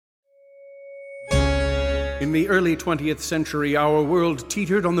In the early 20th century, our world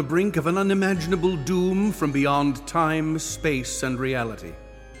teetered on the brink of an unimaginable doom from beyond time, space, and reality.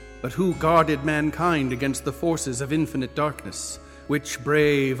 But who guarded mankind against the forces of infinite darkness? Which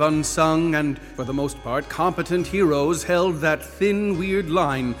brave, unsung, and, for the most part, competent heroes held that thin, weird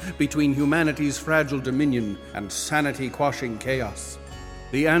line between humanity's fragile dominion and sanity-quashing chaos?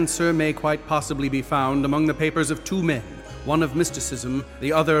 The answer may quite possibly be found among the papers of two men, one of mysticism,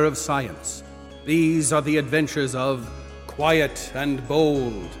 the other of science. These are the adventures of Quiet and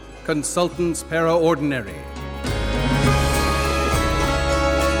Bold, Consultants Paraordinary.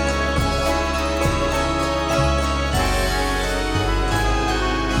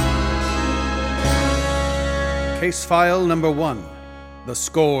 Case file number 1, The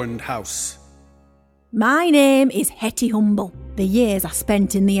Scorned House. My name is Hetty Humble. The years I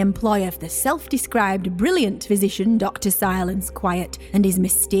spent in the employ of the self-described brilliant physician Dr. Silence Quiet and his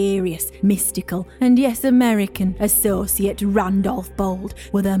mysterious, mystical, and yes, American associate Randolph Bold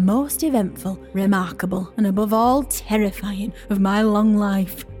were the most eventful, remarkable, and above all terrifying of my long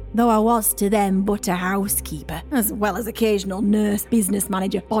life. Though I was to them but a housekeeper, as well as occasional nurse, business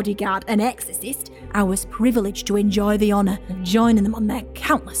manager, bodyguard, and exorcist, I was privileged to enjoy the honour of joining them on their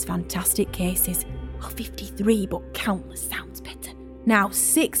countless fantastic cases. 53, but countless sounds better. Now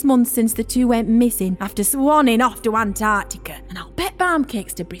 6 months since the two went missing after swanning off to Antarctica, and I'll bet barm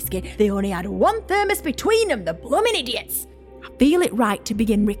cakes to brisket they only had one thermos between them, the bloomin' idiots. I feel it right to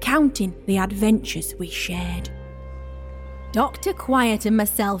begin recounting the adventures we shared. Dr. Quiet and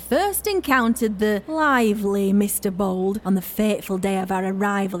myself first encountered the lively Mr. Bold on the fateful day of our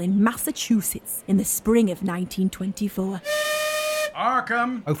arrival in Massachusetts in the spring of 1924.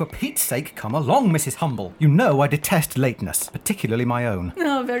 Arkham! Oh, for Pete's sake, come along, Mrs. Humble. You know I detest lateness, particularly my own.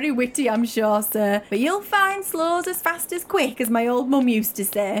 Oh, very witty, I'm sure, sir. But you'll find slow's as fast as quick, as my old mum used to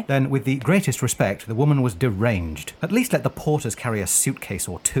say. Then, with the greatest respect, the woman was deranged. At least let the porters carry a suitcase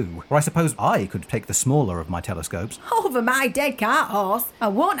or two. Or I suppose I could take the smaller of my telescopes. Over my dead cart horse. I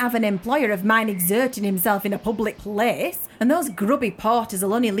won't have an employer of mine exerting himself in a public place. And those grubby porters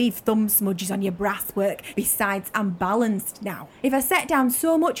will only leave thumb smudges on your brasswork. Besides, I'm balanced now. If I set down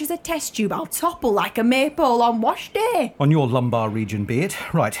so much as a test tube, I'll topple like a maypole on wash day. On your lumbar region be it.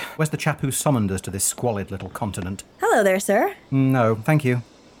 Right, where's the chap who summoned us to this squalid little continent? Hello there, sir. No, thank you.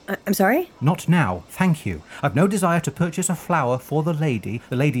 I'm sorry? Not now, thank you. I've no desire to purchase a flower for the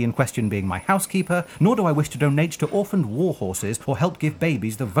lady in question being my housekeeper, nor do I wish to donate to orphaned war horses or help give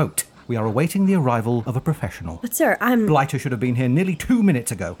babies the vote. We are awaiting the arrival of a professional. But sir, Blighter should have been here nearly 2 minutes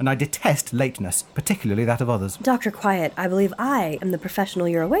ago, and I detest lateness, particularly that of others. Dr. Quiet, I believe I am the professional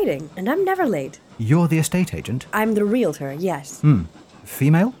you're awaiting, and I'm never late. You're the estate agent? I'm the realtor, yes.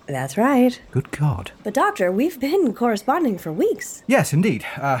 Female? That's right. Good God. But doctor, we've been corresponding for weeks. Yes, indeed.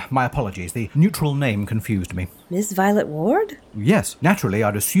 My apologies. The neutral name confused me. Miss Violet Ward? Yes, naturally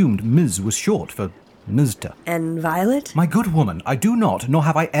I'd assumed Ms. was short for Mr. And Violet? My good woman, I do not, nor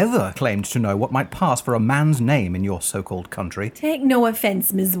have I ever claimed to know what might pass for a man's name in your so-called country. Take no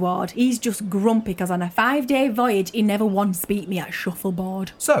offence, Ms. Ward. He's just grumpy because on a 5-day voyage he never once beat me at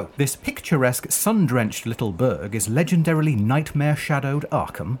shuffleboard. So, this picturesque, sun-drenched little burg is legendarily nightmare-shadowed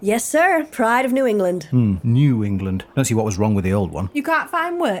Arkham? Yes, sir. Pride of New England. New England. Don't see what was wrong with the old one. You can't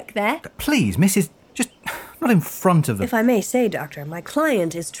find work there? Please, Mrs. Just not in front of the... If I may say, doctor, my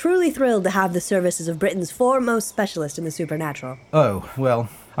client is truly thrilled to have the services of Britain's foremost specialist in the supernatural. Oh, well,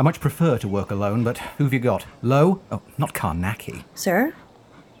 I much prefer to work alone, but who've you got? Lowe? Oh, not Karnacki. Sir?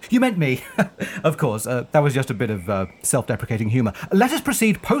 You meant me. Of course, that was just a bit of self-deprecating humour. Let us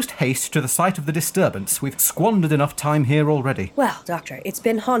proceed post-haste to the site of the disturbance. We've squandered enough time here already. Well, doctor, it's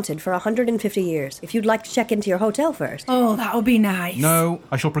been haunted for 150 years. If you'd like to check into your hotel first. Oh, that would be nice. No,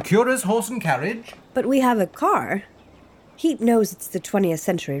 I shall procure us horse and carriage. But we have a car. He knows it's the 20th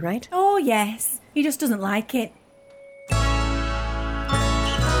century, right? Oh, yes. He just doesn't like it.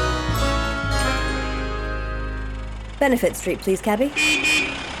 Benefit Street, please, cabby.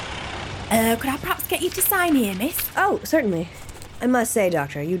 Could I perhaps get you to sign here, miss? Oh, certainly. I must say,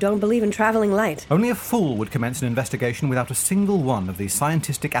 doctor, you don't believe in travelling light. Only a fool would commence an investigation without a single one of these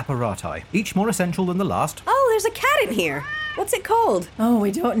scientific apparati, each more essential than the last. Oh, there's a cat in here. What's it called? Oh,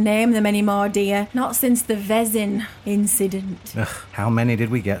 we don't name them anymore, dear. Not since the Vezin incident. Ugh, how many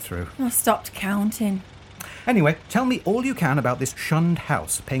did we get through? I stopped counting. Anyway, tell me all you can about this shunned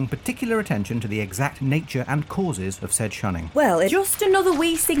house, paying particular attention to the exact nature and causes of said shunning. Well, Just another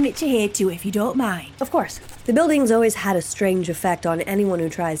wee signature here too, if you don't mind. Of course. The building's always had a strange effect on anyone who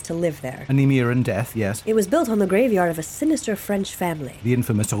tries to live there. Anemia and death, yes. It was built on the graveyard of a sinister French family. The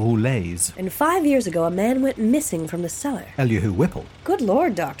infamous Roulets. And 5 years ago, a man went missing from the cellar. Elihu Whipple. Good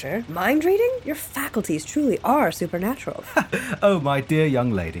lord, Doctor. Mind reading? Your faculties truly are supernatural. Oh, my dear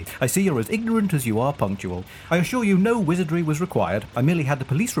young lady. I see you're as ignorant as you are punctual. I assure you no wizardry was required. I merely had the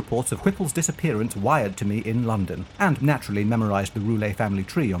police reports of Whipple's disappearance wired to me in London, and naturally memorised the Roulet family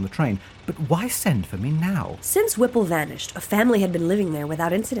tree on the train. But why send for me now? Since Whipple vanished, a family had been living there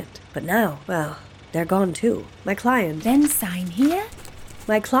without incident. But now, well, they're gone too. My client Then sign here.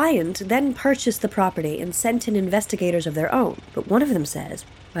 then purchased the property and sent in investigators of their own. But one of them says,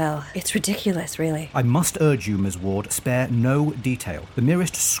 well, it's ridiculous, really. I must urge you, Ms. Ward, spare no detail. The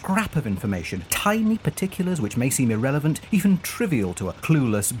merest scrap of information, tiny particulars which may seem irrelevant, even trivial to a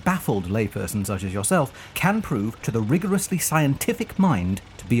clueless, baffled layperson such as yourself, can prove to the rigorously scientific mind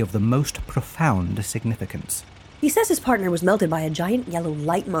to be of the most profound significance. He says his partner was melted by a giant yellow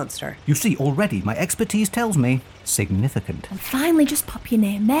light monster. You see, already my expertise tells me significant. And finally, just pop your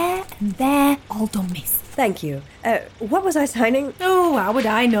name there and there. All done, miss. Thank you. What was I signing? Oh, how would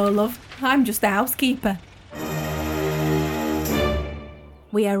I know, love? I'm just the housekeeper.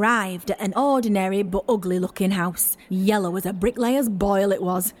 We arrived at an ordinary but ugly-looking house. Yellow as a bricklayer's boil it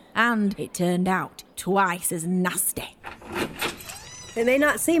was. And it turned out twice as nasty. It may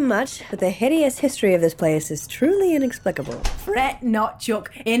not seem much, but the hideous history of this place is truly inexplicable. Fret not,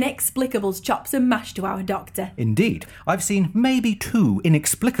 Chuck. Inexplicable's chops and mash to our doctor. Indeed, I've seen maybe 2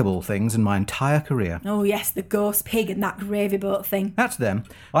 inexplicable things in my entire career. Oh yes, the ghost pig and that gravy boat thing. That's them.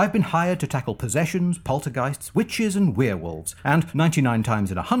 I've been hired to tackle possessions, poltergeists, witches and werewolves. And 99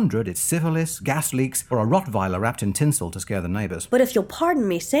 times in 100, it's syphilis, gas leaks, or a Rottweiler wrapped in tinsel to scare the neighbours. But if you'll pardon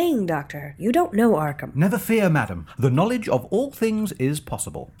me saying, Doctor, you don't know Arkham. Never fear, madam. The knowledge of all things is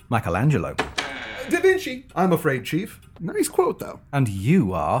possible. Michelangelo. Da Vinci. I'm afraid, Chief. Nice quote, though. And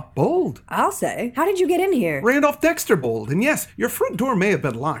you are? Bold. I'll say. How did you get in here? Randolph Dexter Bold. And yes, your front door may have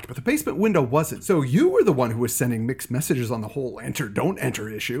been locked, but the basement window wasn't. So you were the one who was sending mixed messages on the whole enter, don't enter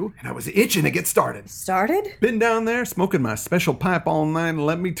issue. And I was itching to get started. Started? Been down there smoking my special pipe all night, and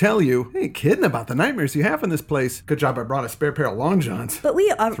let me tell you, ain't kidding about the nightmares you have in this place. Good job I brought a spare pair of long johns. But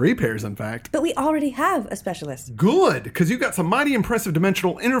we 3 pairs, in fact. But we already have a specialist. Good, because you got some mighty impressive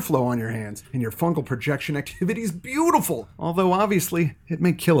dimensional interflow on your hands, and your fungal projection activity's beautiful. Although obviously, it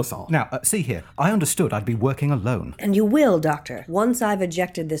may kill us all. Now, see here. I understood I'd be working alone. And you will, Doctor, once I've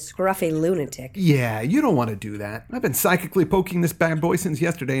ejected this scruffy lunatic. Yeah, you don't want to do that. I've been psychically poking this bad boy since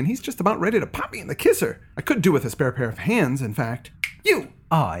yesterday, and he's just about ready to pop me in the kisser. I could do with a spare pair of hands, in fact. You!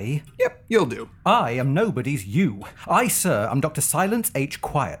 Yep, you'll do. I am nobody's you. I, sir, am Dr. Silence H.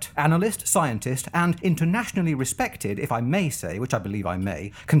 Quiet, analyst, scientist, and internationally respected, if I may say, which I believe I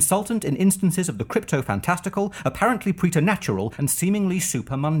may, consultant in instances of the crypto-fantastical, apparently preternatural, and seemingly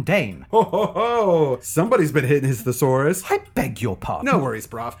super-mundane. Ho ho ho! Somebody's been hitting his thesaurus. I beg your pardon. No worries,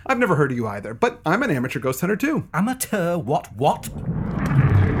 Prof. I've never heard of you either, but I'm an amateur ghost hunter too. Amateur what?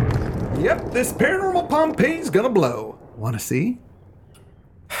 Yep, this paranormal Pompeii's gonna blow. Wanna see?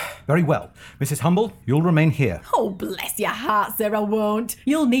 Very well. Mrs. Humble, you'll remain here. Oh, bless your heart, sir, I won't.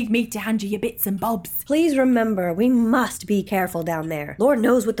 You'll need me to hand you your bits and bobs. Please remember, we must be careful down there. Lord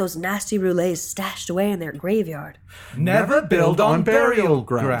knows what those nasty roulets stashed away in their graveyard. Never build on burial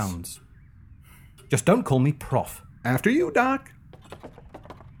grounds. Just don't call me Prof. After you, Doc.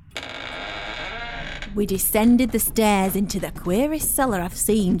 We descended the stairs into the queerest cellar I've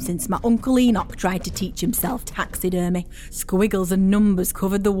seen since my Uncle Enoch tried to teach himself taxidermy. Squiggles and numbers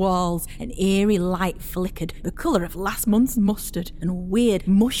covered the walls, an eerie light flickered, the colour of last month's mustard, and weird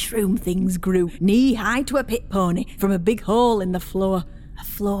mushroom things grew, knee-high to a pit pony, from a big hole in the floor. A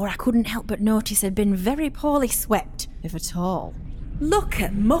floor I couldn't help but notice had been very poorly swept, if at all. Look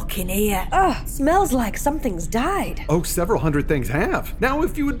at muck in here. Ugh, smells like something's died. Oh, several hundred things have. Now,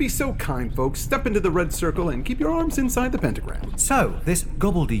 if you would be so kind, folks, step into the red circle and keep your arms inside the pentagram. So, this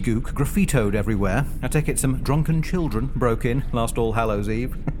gobbledygook graffitoed everywhere. I take it some drunken children broke in last All Hallows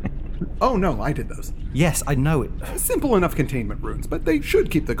Eve. Oh, no, I did those. Yes, I know it. Simple enough containment runes, but they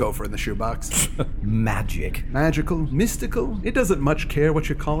should keep the gopher in the shoebox. Magic. Magical, mystical, it doesn't much care what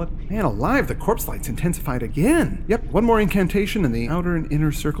you call it. Man alive, the corpse light's intensified again. Yep, one more incantation and the outer and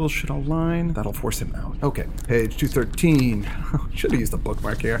inner circles should align. That'll force him out. Okay, page 213. Should have used a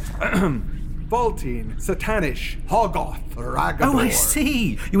bookmark here. Voltine, Satanish, Hogoth, Ragador. Oh, I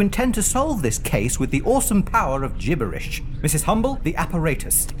see. You intend to solve this case with the awesome power of gibberish. Mrs. Humble, the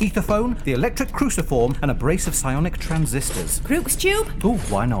apparatus. Etherphone, the electric cruciform, and a brace of psionic transistors. Crook's tube? Oh,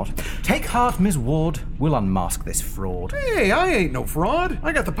 why not? Take heart, Ms. Ward. We'll unmask this fraud. Hey, I ain't no fraud.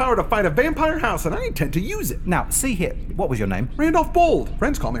 I got the power to fight a vampire house, and I intend to use it. Now, see here. What was your name? Randolph Bold.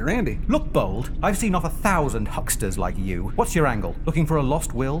 Friends call me Randy. Look bold. I've seen off 1,000 hucksters like you. What's your angle? Looking for a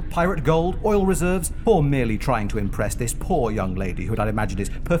lost will? Pirate gold? Oil reserves? Or merely trying to impress this poor young lady who I'd imagine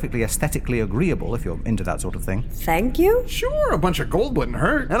is perfectly aesthetically agreeable if you're into that sort of thing? Thank you? Sure, a bunch of gold wouldn't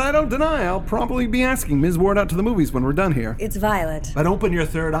hurt. And I don't deny I'll probably be asking Ms. Ward out to the movies when we're done here. It's Violet. But open your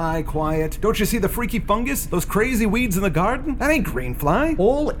third eye, quiet. Don't you see the freaky fungus? Those crazy weeds in the garden? That ain't greenfly.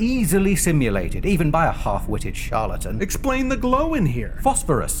 All easily simulated, even by a half-witted charlatan. Explain the glow in here.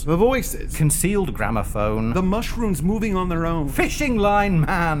 Phosphorus. The voices. Concealed gramophone. The mushrooms moving on their own. Fishing line,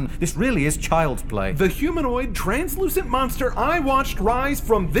 man. This really is child's play. The humanoid, translucent monster I watched rise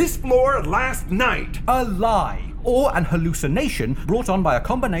from this floor last night. A lie. Or an hallucination brought on by a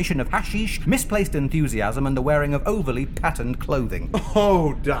combination of hashish, misplaced enthusiasm, and the wearing of overly patterned clothing.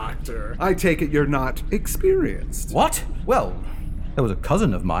 Oh, Doctor. I take it you're not experienced. What? Well, there was a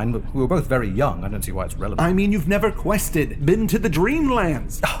cousin of mine, but we were both very young. I don't see why it's relevant. I mean, you've never quested, been to the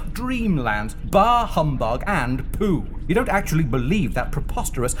Dreamlands. Oh, Dreamlands, bar humbug, and poo. You don't actually believe that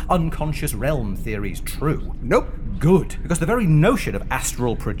preposterous unconscious realm theory's true. Nope. Good, because the very notion of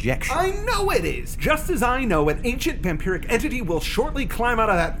astral projection... I know it is! Just as I know an ancient vampiric entity will shortly climb out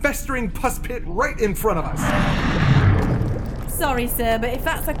of that festering pus pit right in front of us. Sorry, sir, but if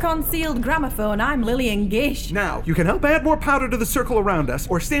that's a concealed gramophone, I'm Lillian Gish. Now, you can help add more powder to the circle around us,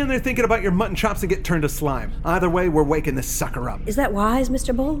 or stand there thinking about your mutton chops and get turned to slime. Either way, we're waking this sucker up. Is that wise,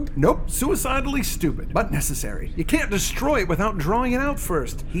 Mr. Bold? Nope, suicidally stupid, but necessary. You can't destroy it without drawing it out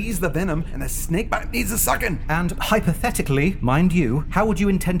first. He's the venom, and the snake bite needs a sucking. And hypothetically, mind you, how would you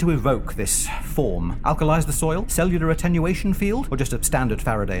intend to evoke this form? Alkalize the soil? Cellular attenuation field? Or just a standard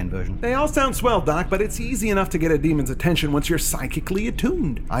Faraday inversion? They all sound swell, Doc, but it's easy enough to get a demon's attention once you're psychically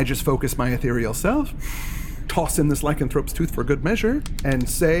attuned. I just focus my ethereal self, toss in this lycanthrope's tooth for good measure, and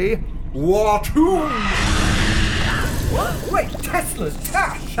say, Watoon! Wait, Tesla's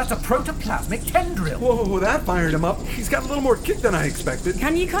tash! That's a protoplasmic tendril! Whoa, that fired him up. He's got a little more kick than I expected.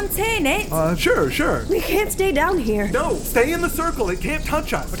 Can you contain it? Sure. We can't stay down here. No, stay in the circle. It can't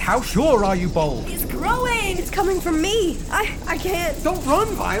touch us. But how sure are you, Bold? It's growing! It's coming from me. I can't. Don't run,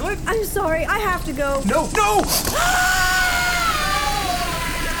 Violet. I'm sorry. I have to go. No! No!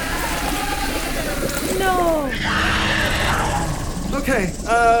 Okay,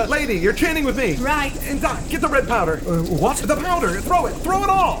 lady, you're chanting with me. Right. And Doc, get the red powder. What? The powder. Throw it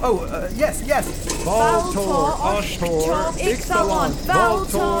all. Oh, yes. Valtor, Oshtor, Ixalan.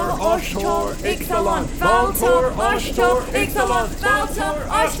 Valtor, Oshtor, Ixalan. Valtor, Oshtor, Ixalan. Valtor,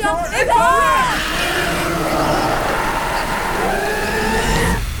 Oshtor, Ixalan.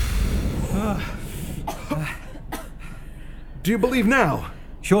 Do you believe now?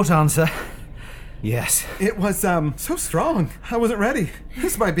 Short answer. Yes. It was, so strong. I wasn't ready.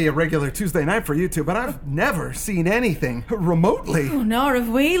 This might be a regular Tuesday night for you two, but I've never seen anything remotely. Oh, nor have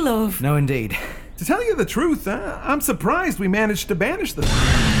we, love. No, indeed. To tell you the truth, I'm surprised we managed to banish them.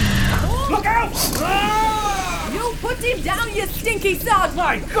 Look out! You put him down, you stinky sod!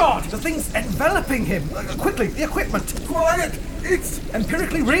 My God! The thing's enveloping him! Quickly, the equipment! Quiet! It's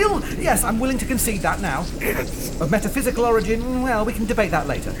Empirically real? Yes, I'm willing to concede that now. Of metaphysical origin, well, we can debate that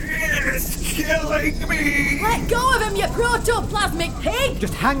later. It's killing me! Let go of him, you protoplasmic pig!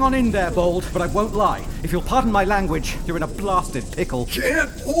 Just hang on in there, Bold, but I won't lie. If you'll pardon my language, you're in a blasted pickle. Can't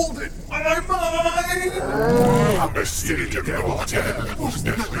hold it! I'm mine!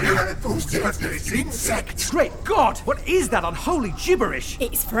 Great God! What is that unholy gibberish?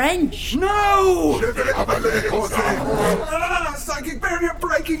 It's French. No! Psychic barrier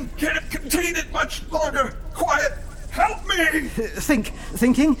breaking! Can't contain it much longer! Quiet! Help me!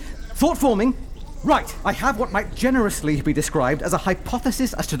 Thinking? Thought forming? Right, I have what might generously be described as a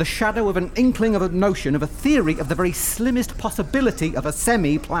hypothesis as to the shadow of an inkling of a notion of a theory of the very slimmest possibility of a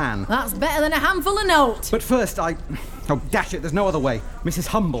semi-plan. That's better than a handful of notes. But first, oh, dash it, there's no other way. Mrs.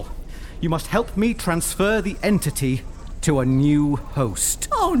 Humble, you must help me transfer the entity to a new host.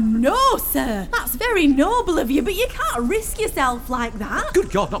 Oh, no, sir. That's very noble of you, but you can't risk yourself like that. Good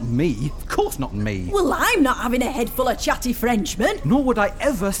God, not me. Of course not me. Well, I'm not having a head full of chatty Frenchmen. Nor would I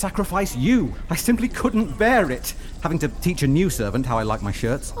ever sacrifice you. I simply couldn't bear it. having to teach a new servant how I like my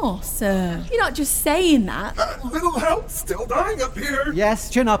shirts. Oh, sir, you're not just saying that. Little help, still dying up here. Yes,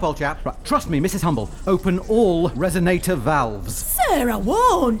 chin up, old chap. Right, trust me, Mrs. Humble. Open all resonator valves. Sir, I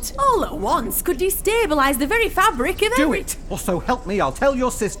won't. All at once could destabilise the very fabric of Do it! Or so help me, I'll tell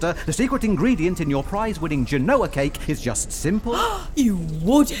your sister the secret ingredient in your prize-winning Genoa cake is just simple. You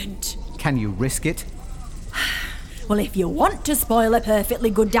wouldn't. Can you risk it? Well, if you want to spoil a perfectly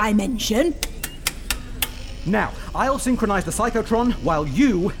good dimension... Now, I'll synchronise the Psychotron while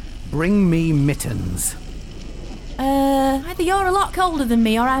you bring me mittens. Either you're a lot colder than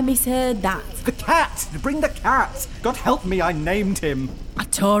me or I misheard that. The cat! Bring the cat! God help me, I named him. I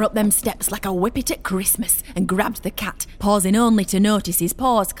tore up them steps like a whippet at Christmas and grabbed the cat, pausing only to notice his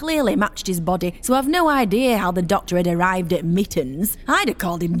paws clearly matched his body, so I've no idea how the doctor had arrived at mittens. I'd have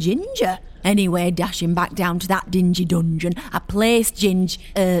called him Ginger. Anyway, dashing back down to that dingy dungeon, I placed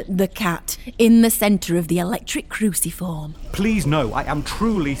the cat, in the centre of the electric cruciform. Please no, I am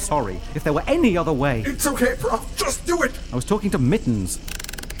truly sorry. If there were any other way... It's okay, Prof. Just do it. I was talking to Mittens.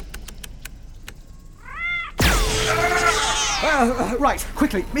 Right,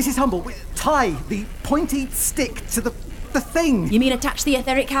 quickly, Mrs. Humble, tie the pointy stick to the thing. You mean attach the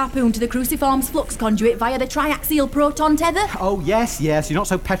etheric harpoon to the cruciform's flux conduit via the triaxial proton tether? Oh, yes, you're not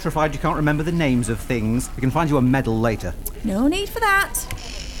so petrified you can't remember the names of things. We can find you a medal later. No need for that.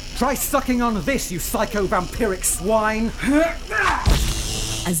 Try sucking on this, you psycho-vampiric swine.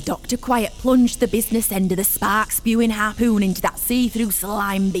 As Dr. Quiet plunged the business end of the spark-spewing harpoon into that see-through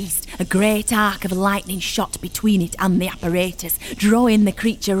slime beast, a great arc of lightning shot between it and the apparatus, drawing the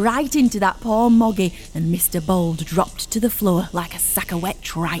creature right into that poor Moggy, and Mr. Bold dropped to the floor like a sack of wet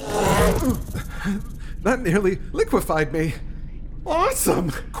tripe. That nearly liquefied me.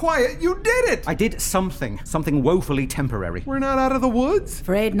 Awesome! Quiet, you did it! I did something woefully temporary. We're not out of the woods?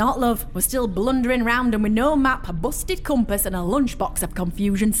 Afraid not, love. We're still blundering round and with no map, a busted compass and a lunchbox of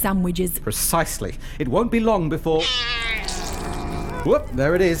confusion sandwiches. Precisely. It won't be long before... Whoop,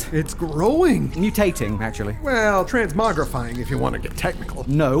 there it is. It's growing. Mutating, actually. Well, transmogrifying if you want to get technical.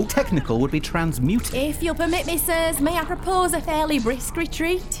 No, technical would be transmuting. If you'll permit me, sirs, may I propose a fairly brisk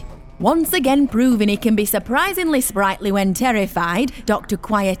retreat? Once again proving he can be surprisingly sprightly when terrified, Dr.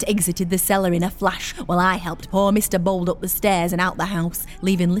 Quiet exited the cellar in a flash while I helped poor Mr. Bold up the stairs and out the house,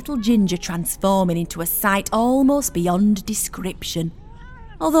 leaving little Ginger transforming into a sight almost beyond description.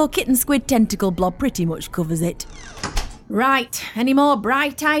 Although Kitten Squid Tentacle Blob pretty much covers it. Right, any more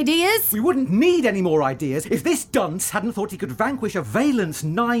bright ideas? We wouldn't need any more ideas if this dunce hadn't thought he could vanquish a Valence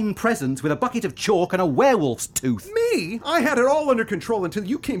 9 presence with a bucket of chalk and a werewolf's tooth. Me? I had it all under control until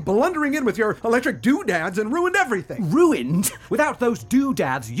you came blundering in with your electric doodads and ruined everything. Ruined? Without those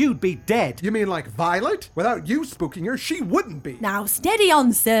doodads, you'd be dead. You mean like Violet? Without you spooking her, she wouldn't be. Now steady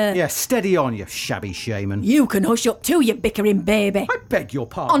on, sir. Yeah, steady on, you shabby shaman. You can hush up too, you bickering baby. I beg your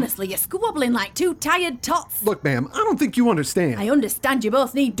pardon. Honestly, you're squabbling like two tired tots. Look, ma'am, I don't think you understand. I understand you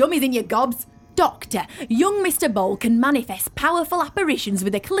both need dummies in your gobs. Doctor, young Mr. Bowl can manifest powerful apparitions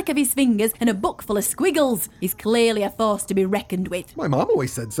with a click of his fingers and a book full of squiggles. He's clearly a force to be reckoned with. My mom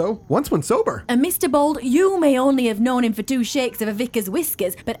always said so, once when sober. And Mr. Bold, you may only have known him for 2 shakes of a vicar's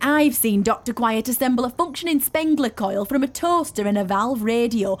whiskers, but I've seen Dr. Quiet assemble a functioning Spengler coil from a toaster and a valve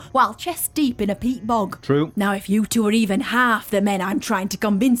radio while chest deep in a peat bog. True. Now, if you two are even half the men I'm trying to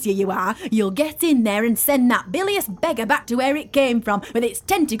convince you are, you'll get in there and send that bilious beggar back to where it came from with its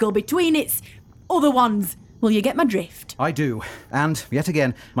tentacle between its... other ones. Will you get my drift? I do. And, yet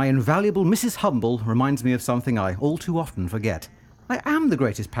again, my invaluable Mrs. Humble reminds me of something I all too often forget. I am the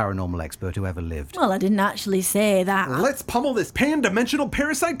greatest paranormal expert who ever lived. Well, I didn't actually say that. Let's pummel this pan-dimensional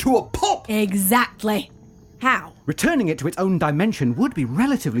parasite to a pulp! Exactly. How? Returning it to its own dimension would be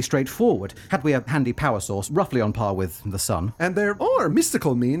relatively straightforward, had we a handy power source roughly on par with the sun. And there are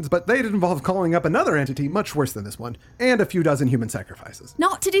mystical means, but they'd involve calling up another entity much worse than this one, and a few dozen human sacrifices.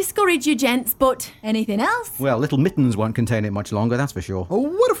 Not to discourage you, gents, but anything else? Well, little Mittens won't contain it much longer, that's for sure. Oh,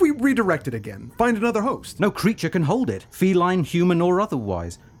 what if we redirect it again? Find another host? No creature can hold it, feline, human, or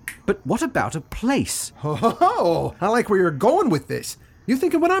otherwise. But what about a place? Oh, I like where you're going with this. You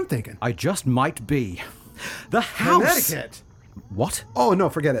thinking what I'm thinking? I just might be. The house! Connecticut! What? Oh, no,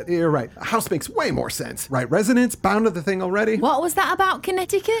 forget it. You're right. A house makes way more sense. Right, resonance, bound to the thing already. What was that about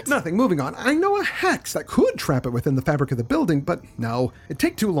Connecticut? Nothing, moving on. I know a hex that could trap it within the fabric of the building, but no, it'd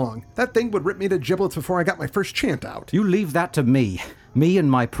take too long. That thing would rip me to giblets before I got my first chant out. You leave that to me. Me and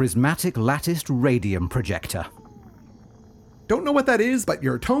my prismatic latticed radium projector. Don't know what that is, but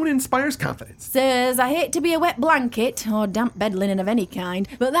your tone inspires confidence. Sirs, I hate to be a wet blanket or damp bed linen of any kind,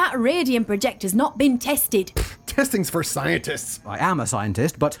 but that radium projector's not been tested. Testing's for scientists. I am a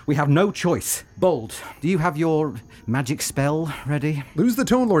scientist, but we have no choice. Bold, do you have your magic spell ready? Lose the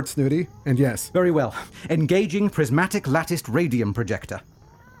tone, Lord Snooty. And yes. Very well. Engaging prismatic latticed radium projector.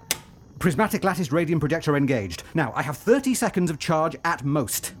 Prismatic latticed radium projector engaged. Now, I have 30 seconds of charge at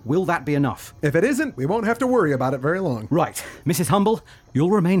most. Will that be enough? If it isn't, we won't have to worry about it very long. Right. Mrs. Humble,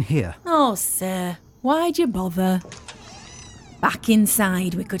 you'll remain here. Oh, sir, why'd you bother? Back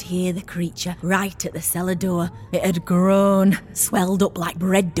inside, we could hear the creature right at the cellar door. It had grown, swelled up like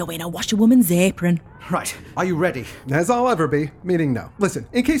bread dough in a washerwoman's apron. Right. Are you ready? As I'll ever be, meaning no. Listen,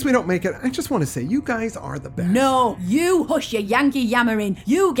 in case we don't make it, I just want to say you guys are the best. No, you hush your Yankee yammering.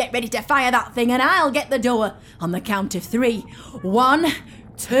 You get ready to fire that thing and I'll get the door. On the count of 3. 1,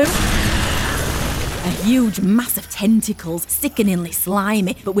 2... A huge mass of tentacles, sickeningly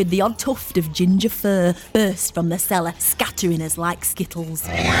slimy, but with the odd tuft of ginger fur, burst from the cellar, scattering us like skittles.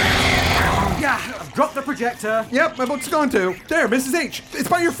 Yeah, I've dropped the projector. Yep, my book's gone too. There, Mrs. H. It's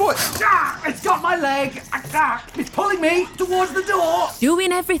by your foot. It's got my leg. It's pulling me towards the door.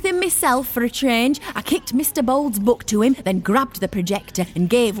 Doing everything myself for a change, I kicked Mr. Bold's book to him, then grabbed the projector and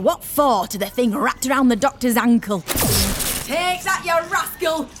gave what for to the thing wrapped around the doctor's ankle. Take that, you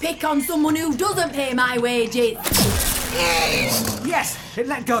rascal! Pick on someone who doesn't pay my wages! Yes, it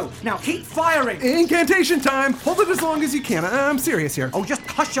let go. Now keep firing. Incantation time. Hold it as long as you can. I'm serious here. Oh, just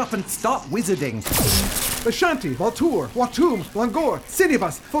hush up and start wizarding. Ashanti, Valtur, Watum, Langor,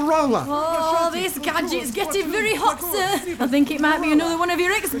 Sinibas, Farala. Oh, this gadget's getting very hot, sir. I think it might be another one of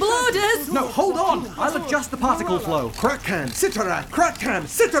your exploders. No, hold on. I'll adjust the particle flow. Krakan, Sitarak, Krakan,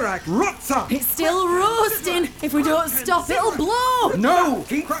 Sitarak, Rotsa. It's still roasting. If we don't stop, it'll blow. No,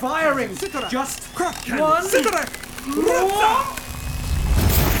 keep firing. Just Krakan, one. Sitarak, Rotsa.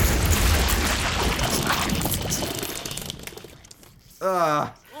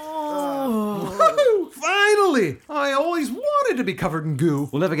 Finally! I always wanted to be covered in goo.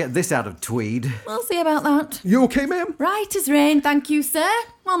 We'll never get this out of Tweed. We'll see about that. You okay, ma'am? Right as rain, thank you, sir.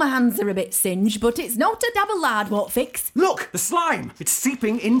 Well, my hands are a bit singed, but it's not a dabble lard won't fix. Look, the slime. It's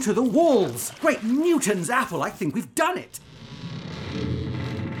seeping into the walls. Great Newton's apple. I think we've done it.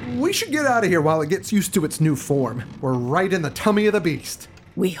 We should get out of here while it gets used to its new form. We're right in the tummy of the beast.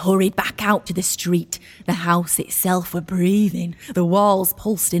 We hurried back out to the street. The house itself were breathing. The walls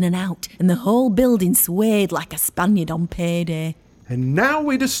pulsed in and out, and the whole building swayed like a Spaniard on payday. And now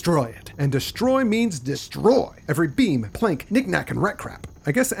we destroy it. And destroy means destroy. Every beam, plank, knick-knack, and rat crap.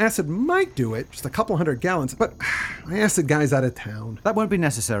 I guess acid might do it, just a couple 100 gallons, but my acid guy's out of town. That won't be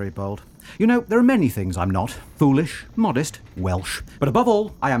necessary, Bold. You know, there are many things I'm not. Foolish, modest, Welsh. But above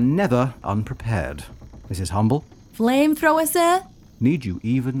all, I am never unprepared. Mrs. Humble? Flamethrower, sir? Need you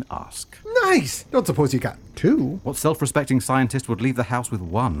even ask? Nice! Don't suppose you got 2? What self-respecting scientist would leave the house with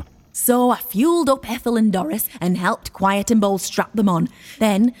 1? So I fueled up Ethel and Doris and helped Quiet and Bold strap them on.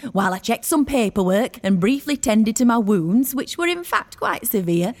 Then, while I checked some paperwork and briefly tended to my wounds, which were in fact quite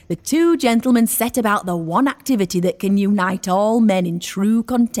severe, the 2 gentlemen set about the one activity that can unite all men in true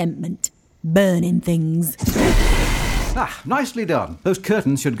contentment: burning things. Nicely done. Those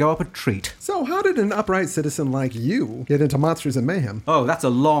curtains should go up a treat. So how did an upright citizen like you get into Monsters and Mayhem? Oh, that's a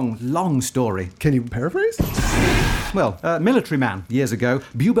long, long story. Can you paraphrase? Well, military man, years ago,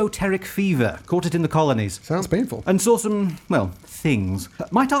 buboteric fever, caught it in the colonies. Sounds painful. And saw some, things.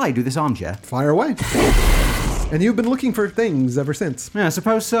 Might I do this armchair? Fire away. And you've been looking for things ever since. Yeah, I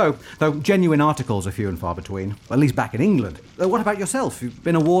suppose so. Though genuine articles are few and far between. At least back in England. What about yourself? You've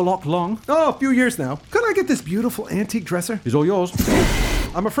been a warlock long? Oh, a few years now. Could I get this beautiful antique dresser? It's all yours.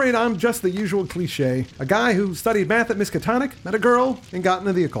 I'm afraid I'm just the usual cliche. A guy who studied math at Miskatonic, met a girl, and got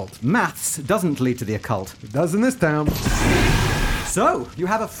into the occult. Maths doesn't lead to the occult. It does in this town. So, you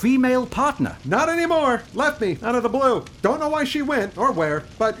have a female partner? Not anymore. Left me, out of the blue. Don't know why she went, or where,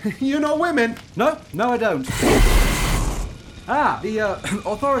 but you know women. No, I don't. The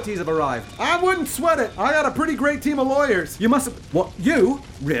authorities have arrived. I wouldn't sweat it. I got a pretty great team of lawyers. You must have... What, you?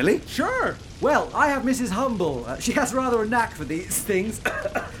 Really? Sure. Well, I have Mrs. Humble. She has rather a knack for these things.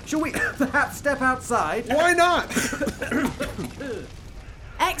 Shall we perhaps step outside? Why not?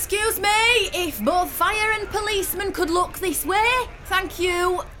 Excuse me, if both fire and policemen could look this way. Thank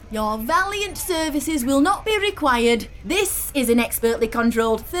you. Your valiant services will not be required. This is an expertly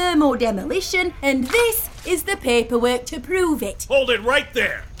controlled thermodemolition, and this is the paperwork to prove it. Hold it right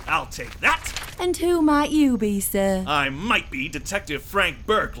there. I'll take that. And who might you be, sir? I might be Detective Frank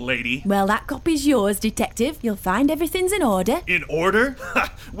Burke, lady. Well, that copy's yours, Detective. You'll find everything's in order. In order?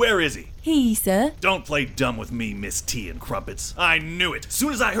 Ha! Where is he? He, sir. Don't play dumb with me, Miss Tea and Crumpets. I knew it.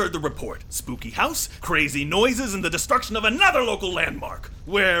 Soon as I heard the report. Spooky house, crazy noises, and the destruction of another local landmark.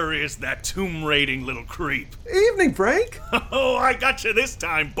 Where is that tomb-raiding little creep? Evening, Frank. Oh, I got you this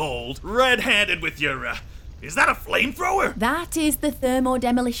time, Bold. Red-handed with your, is that a flamethrower? That is the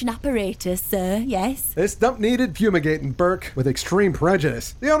thermodemolition apparatus, sir, yes. This dump needed fumigating, Burke, with extreme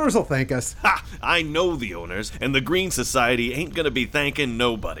prejudice. The owners will thank us. Ha! I know the owners, and the Green Society ain't gonna be thanking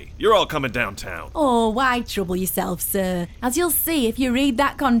nobody. You're all coming downtown. Oh, why trouble yourself, sir? As you'll see if you read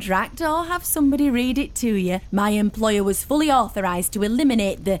that contract or have somebody read it to you, my employer was fully authorised to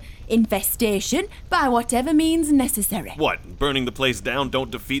eliminate the infestation by whatever means necessary. What, burning the place down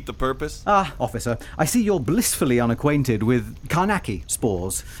don't defeat the purpose? Ah, officer, I see you're blissfully unacquainted with Carnacki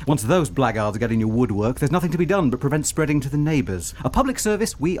spores. Once those blackguards get in your woodwork, there's nothing to be done but prevent spreading to the neighbours. A public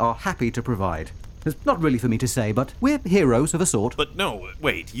service we are happy to provide. It's not really for me to say, but we're heroes of a sort. But no,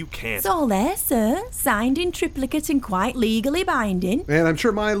 wait, you can't. It's all there, sir. Signed in triplicate and quite legally binding. And I'm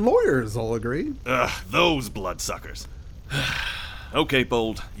sure my lawyers will agree. Ugh, those bloodsuckers. Okay,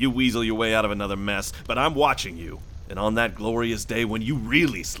 Bold, you weasel your way out of another mess, but I'm watching you. And on that glorious day when you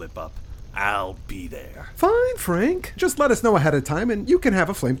really slip up, I'll be there. Fine, Frank. Just let us know ahead of time and you can have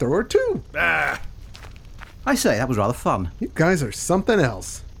a flamethrower too. Ah! I say, that was rather fun. You guys are something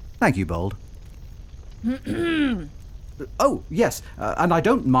else. Thank you, Bold. Oh, yes, and I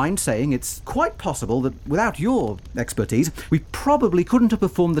don't mind saying it's quite possible that without your expertise, we probably couldn't have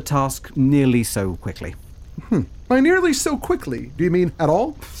performed the task nearly so quickly. By nearly so quickly, do you mean at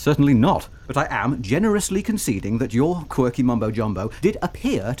all? Certainly not. But I am generously conceding that your quirky mumbo-jumbo did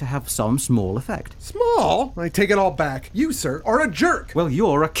appear to have some small effect. Small? I take it all back. You, sir, are a jerk. Well,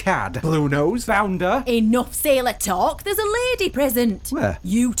 you're a cad. Blue nose. Founder. Enough sailor talk. There's a lady present. Where?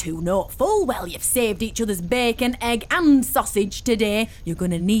 You two know full well you've saved each other's bacon, egg and sausage today. You're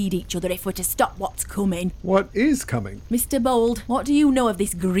going to need each other if we're to stop what's coming. What is coming? Mr. Bold, what do you know of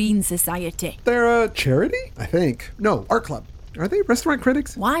this Green Society? They're a charity? I think. No, art club. Are they restaurant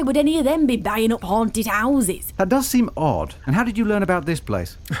critics? Why would any of them be buying up haunted houses? That does seem odd. And how did you learn about this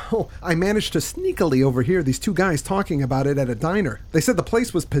place? Oh, I managed to sneakily overhear these two guys talking about it at a diner. They said the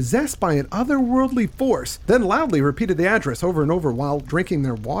place was possessed by an otherworldly force, then loudly repeated the address over and over while drinking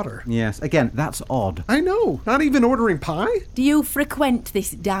their water. Yes, again, that's odd. I know. Not even ordering pie? Do you frequent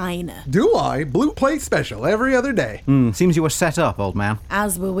this diner? Do I? Blue plate special every other day. Seems you were set up, old man.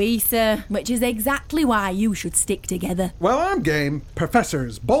 As were we, sir, which is exactly why you should stick together. Well, I'm game.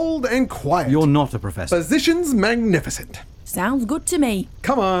 Professors, bold and quiet. You're not a professor. Positions magnificent. Sounds good to me.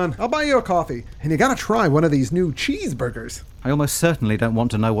 Come on, I'll buy you a coffee. And you gotta try one of these new cheeseburgers. I almost certainly don't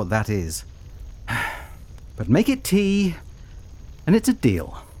want to know what that is. But make it tea, and it's a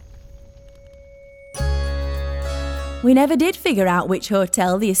deal. We never did figure out which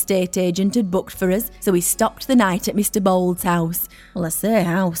hotel the estate agent had booked for us, so we stopped the night at Mr. Bold's house. Well, I say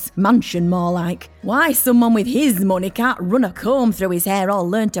house, mansion more like. Why someone with his money can't run a comb through his hair or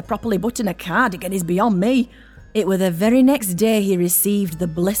learn to properly button a cardigan is beyond me. It were the very next day he received the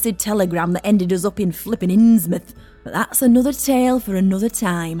blessed telegram that ended us up in flippin' Innsmouth. But that's another tale for another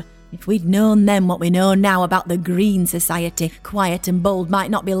time. If we'd known then what we know now about the Green Society, Quiet and Bold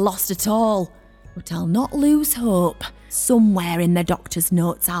might not be lost at all. But I'll not lose hope. Somewhere in the doctor's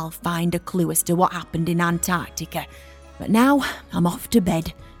notes I'll find a clue as to what happened in Antarctica. But now I'm off to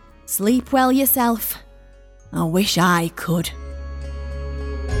bed. Sleep well yourself. I wish I could.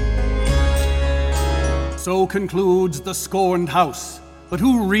 So concludes the Scorned house. But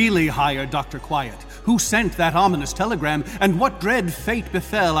who really hired Dr. Quiet? Who sent that ominous telegram? And what dread fate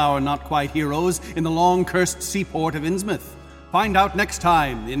befell our not-quite heroes in the long-cursed seaport of Innsmouth? Find out next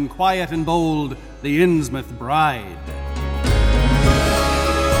time in Quiet and Bold, the Innsmouth Bride.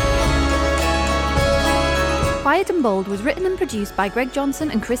 Quiet and Bold was written and produced by Greg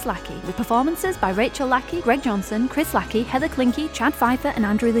Johnson and Chris Lackey, with performances by Rachel Lackey, Greg Johnson, Chris Lackey, Heather Klinke, Chad Pfeiffer and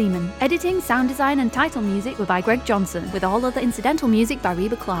Andrew Lehman. Editing, sound design and title music were by Greg Johnson, with all other incidental music by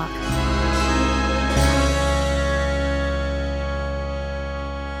Reba Clark.